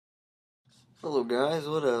Hello guys,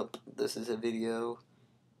 what up? This is a video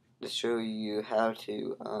to show you how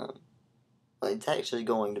to, well, it's actually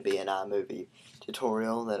going to be an iMovie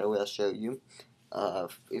tutorial that I will show you.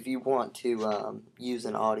 If you want to use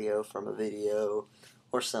an audio from a video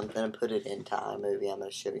or something and put it into iMovie, I'm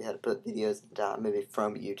going to show you how to put videos into iMovie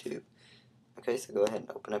from YouTube. Okay, so go ahead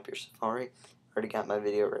and open up your Safari. I already got my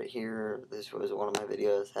video right here. This was one of my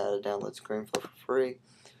videos, how to download ScreenFlow for free.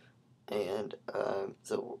 And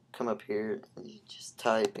so come up here and you just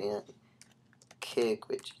type in kick,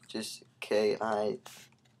 which is just Kikick,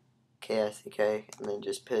 and then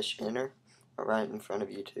just push enter right in front of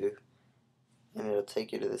YouTube, and it'll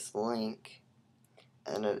take you to this link.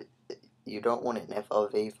 And you don't want it in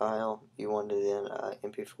FLV file, you want it in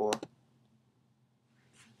MP4.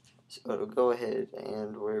 So it'll go ahead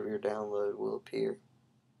and wherever your download will appear.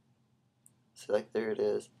 So like there it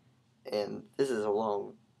is, and this is a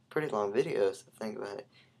pretty long video, so think about it.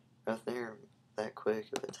 Right there, that quick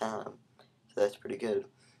of a time. So that's pretty good.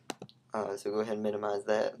 So go ahead and minimize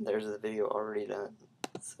that. There's the video already done.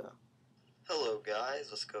 So, hello guys,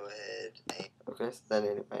 let's go ahead. Okay, so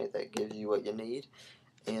that gives you what you need.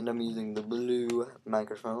 And I'm using the blue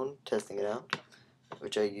microphone, testing it out,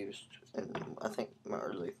 which I used in, I think, my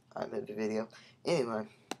early iMovie video. Anyway,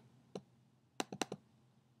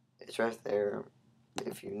 it's right there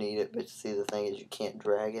if you need it, but see, the thing is you can't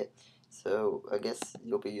drag it. So I guess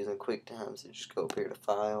you'll be using QuickTime, so just go up here to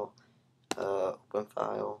File, Open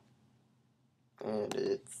File, and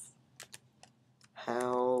it's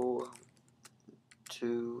how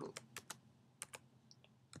to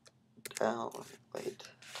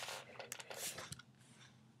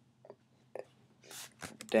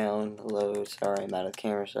download, sorry, I'm out of the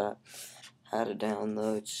camera shot. How to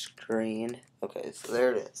download screen. Okay, so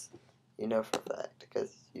there it is. You know for a fact,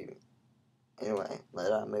 because anyway,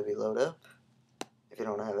 let iMovie load up. If you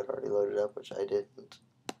don't have it already loaded up, which I didn't.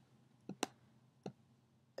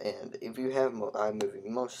 And if you have iMovie,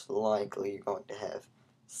 most likely you're going to have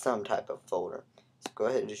some type of folder. So go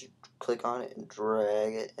ahead and just click on it and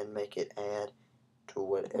drag it and make it add to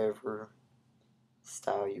whatever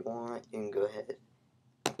style you want. You can go ahead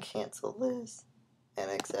and cancel this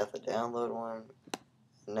and accept the download one.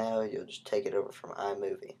 Now you'll just take it over from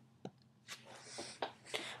iMovie.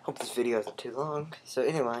 Hope this video isn't too long. So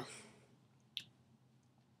anyway,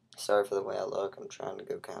 sorry for the way I look. I'm trying to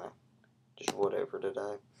go kind of just whatever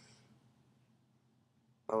today.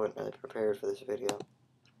 I wasn't really prepared for this video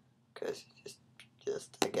because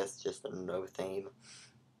I guess just a no theme.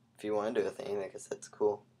 If you want to do a theme, I guess that's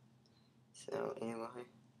cool. So anyway,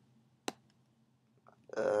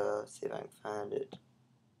 see if I can find it.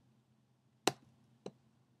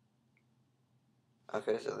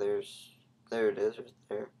 Okay, so there it is right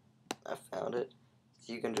there. I found it.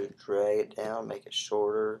 So you can just drag it down, make it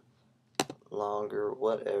shorter, longer,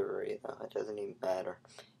 whatever, you know, it doesn't even matter.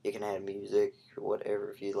 You can add music or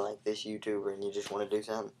whatever if you like this YouTuber and you just want to do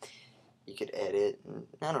something. You could edit, and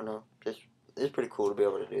I don't know, it's pretty cool to be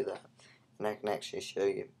able to do that. And I can actually show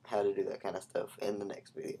you how to do that kind of stuff in the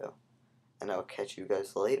next video. And I'll catch you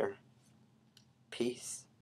guys later. Peace.